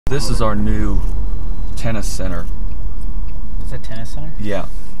This is our new tennis center. It's a tennis center? Yeah.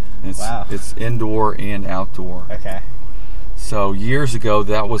 Wow. It's indoor and outdoor. Okay. So years ago,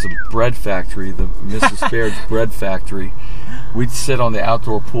 that was a bread factory, the Mrs. Baird's bread factory. We'd sit on the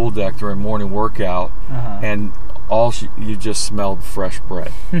outdoor pool deck during morning workout, and you just smelled fresh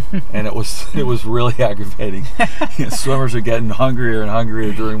bread, and it was really aggravating. Swimmers are getting hungrier and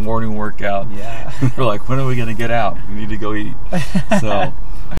hungrier during morning workout. Yeah. They're like, when are we going to get out? We need to go eat. So.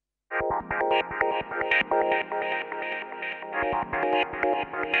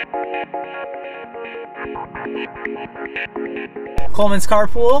 Coleman's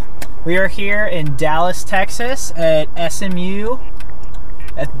Carpool. We are here in Dallas, Texas at SMU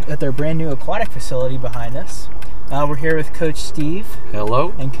at their brand new aquatic facility behind us. We're here with Coach Steve.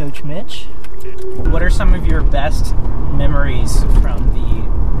 Hello. And Coach Mitch. What are some of your best memories from the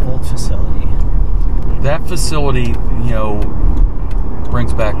old facility? That facility,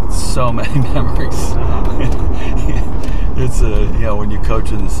 brings back so many memories. It's when you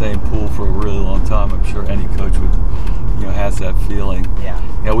coach in the same pool for a really long time, I'm sure any coach would, has that feeling. Yeah.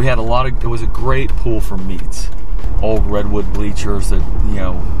 We had it was a great pool for meets. Old redwood bleachers that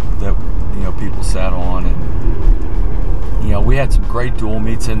people sat on, and we had some great dual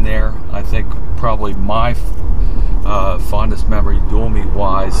meets in there. I think probably my fondest memory dual meet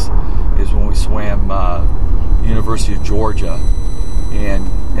wise is when we swam University of Georgia, and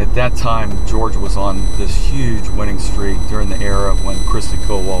at that time Georgia was on this huge winning streak during the era when Krista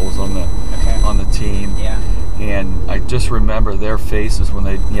Kowal was on the team. Yeah. And I just remember their faces when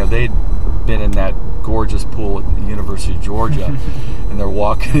they'd been in that gorgeous pool at the University of Georgia, and they're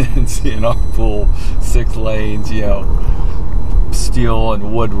walking in and seeing our pool, 6 lanes, steel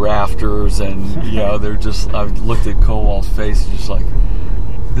and wood rafters, and they're just. I looked at Kowal's face, just like,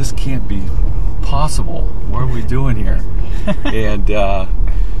 this can't be possible. What are we doing here? And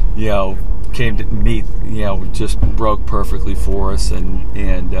came to meet. Just broke perfectly for us, and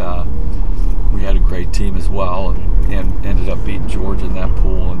we had a great team as well, and ended up beating Georgia in that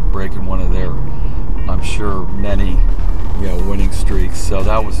pool and breaking one of their, I'm sure, many winning streaks. So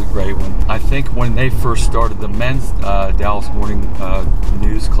that was a great one. I think when they first started the men's Dallas Morning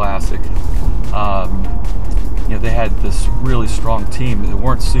News Classic, they had this really strong team. They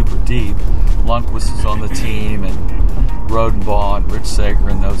weren't super deep. Lundquist was on the team, and Rodenbaugh and Rich Sager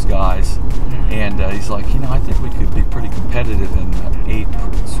and those guys. And he's like, I think we could be pretty competitive in an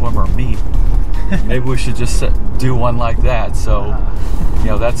 8-swimmer meet. Maybe we should just do one like that. So,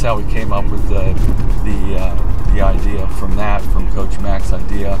 that's how we came up with the idea from Coach Mack's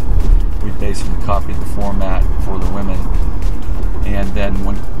idea. We basically copied the format for the women. And then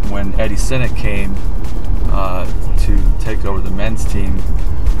when Eddie Sinnott came to take over the men's team,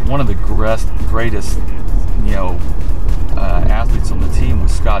 one of the greatest athletes on the team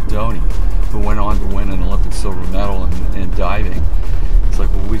was Scott Doney, who went on to win an Olympic silver medal in diving. It's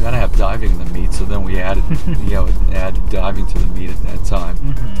like, well, we got to have diving in the meet, so then we added added diving to the meet at that time.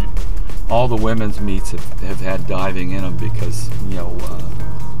 Mm-hmm. All the women's meets have had diving in them because we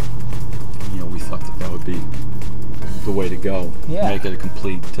thought that would be the way to go. Yeah. Make it a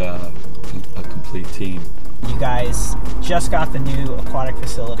complete team. You guys just got the new aquatic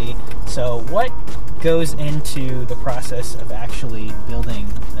facility, so what goes into the process of actually building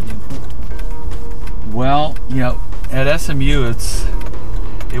a new pool? Well, at SMU,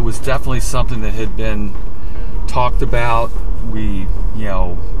 it was definitely something that had been talked about. We,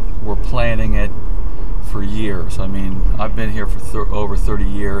 were planning it for years. I mean, I've been here for over 30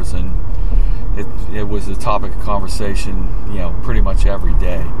 years, and it was a topic of conversation, pretty much every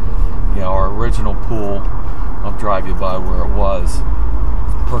day. Our original pool, I'll drive you by where it was,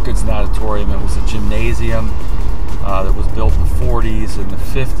 Perkins Natatorium. It was a gymnasium that was built in the 40s and the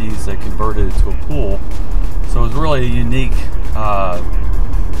 50s. They converted it to a pool. So it was really a unique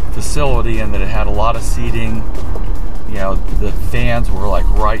facility in that it had a lot of seating. The fans were like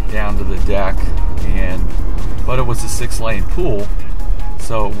right down to the deck, but it was a 6-lane pool,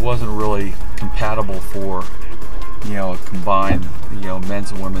 so it wasn't really compatible for a combined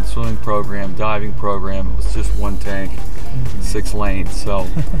men's and women's swimming program, diving program. It was just one tank, 6 lanes. So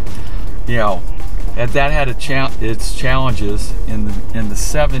and that had its challenges. In the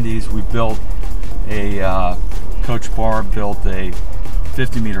 70s, we built Coach Barr built a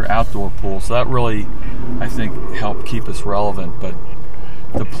 50-meter outdoor pool, so that really, I think, helped keep us relevant. But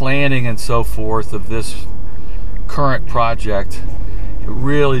the planning and so forth of this current project, it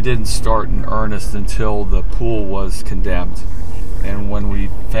really didn't start in earnest until the pool was condemned. And when we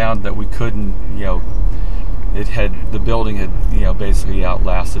found that we couldn't, the building had, basically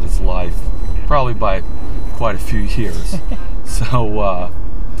outlasted its life, probably by quite a few years. So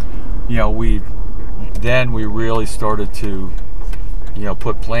we really started to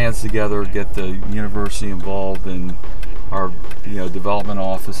put plans together, get the university involved and our development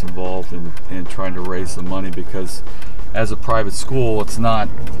office involved in trying to raise the money, because as a private school it's not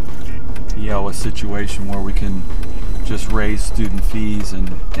a situation where we can just raise student fees and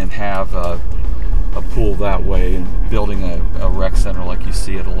have a pool that way, and building a rec center like you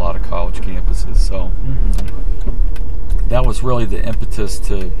see at a lot of college campuses. So that was really the impetus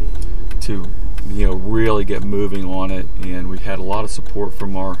to really get moving on it, and we had a lot of support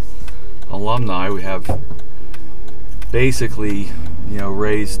from our alumni. We have basically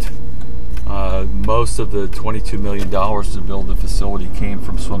raised most of the $22 million to build the facility came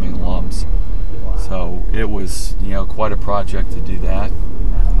from swimming alums. Wow. So it was quite a project to do that.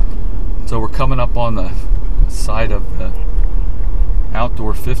 So we're coming up on the site of the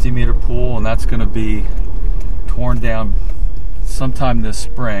outdoor 50-meter pool, and that's going to be torn down sometime this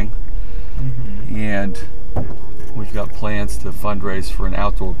spring. And we've got plans to fundraise for an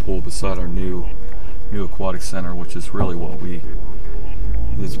outdoor pool beside our new aquatic center, which is really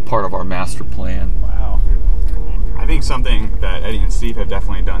is part of our master plan. Wow. I think something that Eddie and Steve have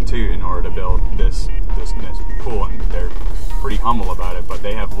definitely done too in order to build this pool, and they're pretty humble about it, but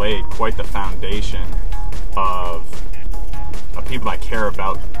they have laid quite the foundation of people that care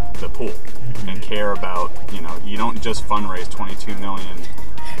about the pool and care about, you don't just fundraise $22 million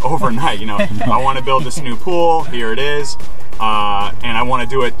overnight. I want to build this new pool, here it is, and I want to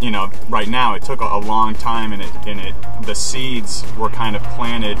do it right now. It took a long time, and the seeds were kind of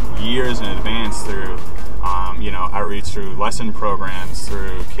planted years in advance through outreach, through lesson programs,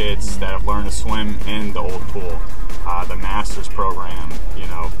 through kids that have learned to swim in the old pool, the master's program,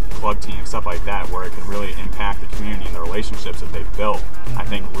 club team, stuff like that, where it could really impact the community and the relationships that they've built. I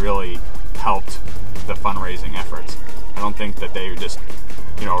think really helped the fundraising efforts. I don't think that they just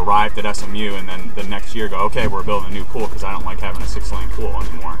arrived at SMU and then the next year go, okay, we're building a new pool because I don't like having a 6-lane pool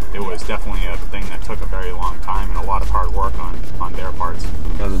anymore. It was definitely a thing that took a very long time and a lot of hard work on their parts.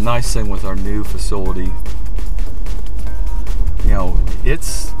 The nice thing with our new facility,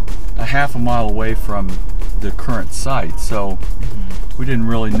 it's a half a mile away from the current site, so we didn't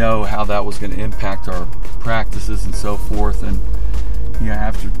really know how that was going to impact our practices and so forth. And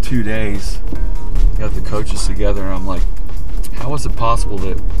after 2 days, got the coaches together, and I'm like, how is it possible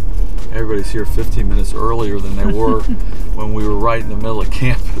that everybody's here 15 minutes earlier than they were when we were right in the middle of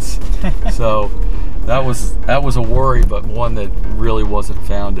campus? So that was a worry, but one that really wasn't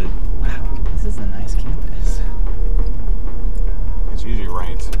founded. Wow, this is a nice campus. It's usually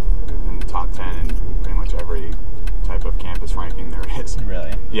ranked in the top 10 in pretty much every type of campus ranking there is.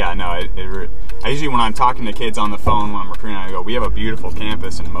 Really? Yeah, no, I usually, when I'm talking to kids on the phone, when I'm recruiting, I go, we have a beautiful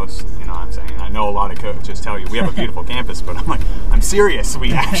campus, and most, I'm saying, I know a lot of coaches tell you we have a beautiful campus, but I'm like, I'm serious,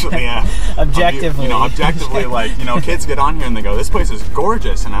 we actually objectively, like, kids get on here and they go, this place is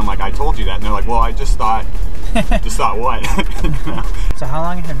gorgeous, and I'm like, I told you that, and they're like, well, I just thought what? So how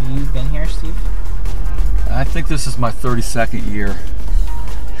long have you been here, Steve? I think this is my 32nd year.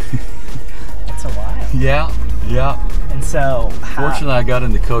 That's a while. Yeah. And so, fortunately, I got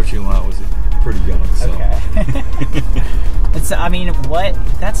into coaching when I was pretty young. So. Okay. It's,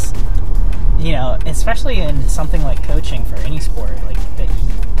 that's, especially in something like coaching for any sport, like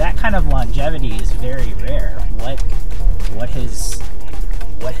that kind of longevity is very rare. What has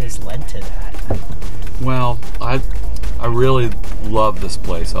led to that? Well, I really love this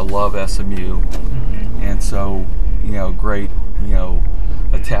place. I love SMU, and so great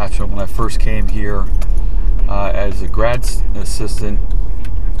attachment. When I first came here as a grad assistant,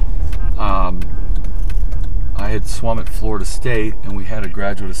 I had swum at Florida State, and we had a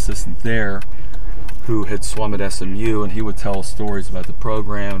graduate assistant there who had swum at SMU, and he would tell us stories about the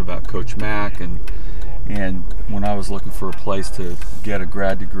program and about Coach Mack. And when I was looking for a place to get a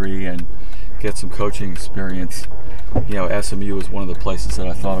grad degree and get some coaching experience, SMU was one of the places that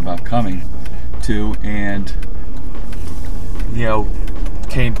I thought about coming to, and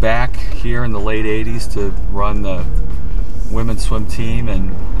came back here in the late 80s to run the women's swim team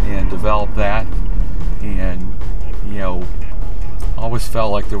and develop that, and always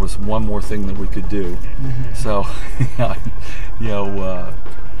felt like there was one more thing that we could do. So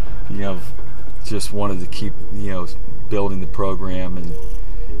just wanted to keep building the program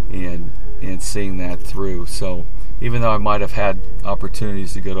and seeing that through. So even though I might have had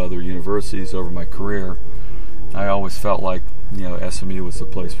opportunities to go to other universities over my career, I always felt like SMU was the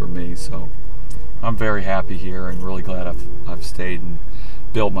place for me. So I'm very happy here and really glad I've stayed and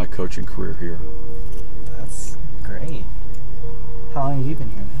built my coaching career here. That's great. How long have you been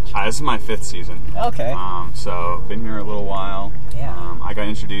here, Mitch? This is my 5th season. Okay. So been here a little while. Yeah. I got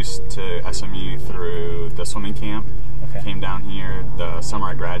introduced to SMU through the swimming camp. Okay. Came down here the summer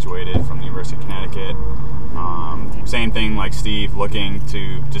I graduated from the University of Connecticut. Same thing like Steve, looking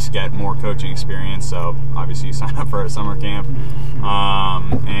to just get more coaching experience. So obviously you sign up for a summer camp.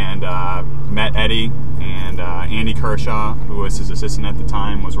 And met Eddie, and Andy Kershaw, who was his assistant at the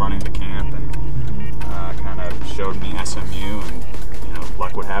time, was running the camp, and kind of showed me SMU, and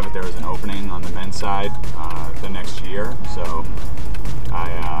luck would have it, there was an opening on the men's side the next year. So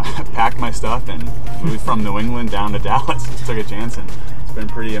I packed my stuff and moved from New England down to Dallas. Just took a chance, and it's been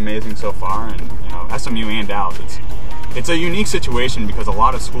pretty amazing so far. And SMU and Dallas, it's a unique situation because a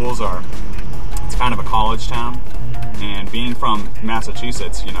lot of schools it's kind of a college town, and being from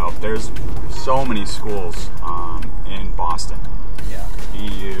Massachusetts, there's so many schools in Boston. Yeah.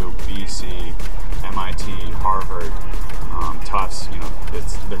 BU, BC, MIT, Harvard, Tufts.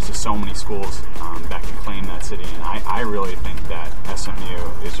 There's just so many schools that can claim that city, and I really think that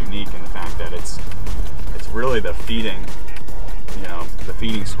SMU is unique in the fact that it's really the feeding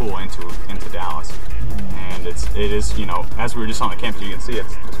school into Dallas. And it is as we were just on the campus, you can see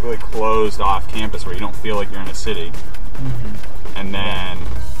it's really closed off campus where you don't feel like you're in a city. And then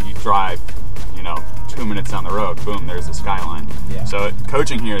you drive 2 minutes down the road, boom, there's the skyline. Yeah. So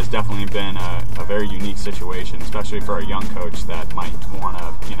coaching here has definitely been a very unique situation, especially for a young coach that might want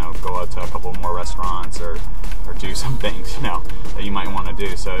to go out to a couple more restaurants or do some things that you might want to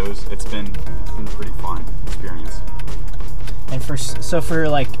do. So it's been a pretty fun experience. And for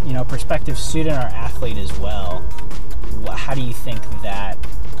prospective student or athlete as well, how do you think that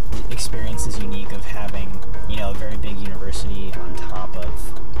experience is unique of having a very big university on top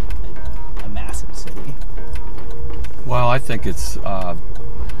of a massive city? Well, I think it's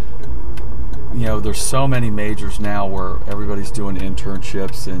there's so many majors now where everybody's doing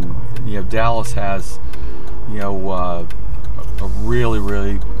internships, and Dallas has a really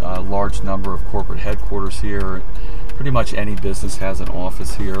large number of corporate headquarters here. Pretty much any business has an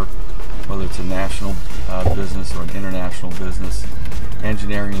office here, whether it's a national business or an international business.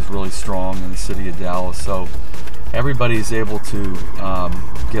 Engineering is really strong in the city of Dallas, so everybody's able to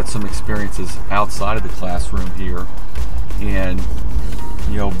get some experiences outside of the classroom here, and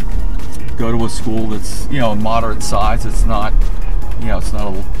go to a school that's moderate size. It's not it's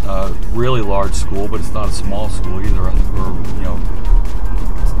not a really large school, but it's not a small school either. I think we're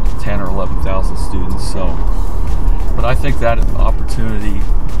 10 or 11,000 students. So, but I think that opportunity,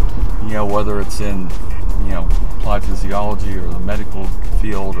 whether it's in applied physiology or the medical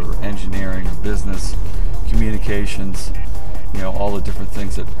field or engineering or business, communications, all the different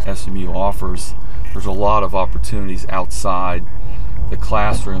things that SMU offers, there's a lot of opportunities outside the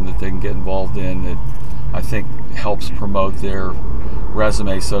classroom that they can get involved in that I think helps promote their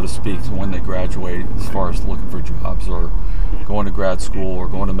resume, so to speak, when they graduate, as far as looking for jobs or going to grad school or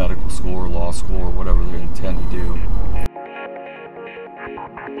going to medical school or law school or whatever they intend to do.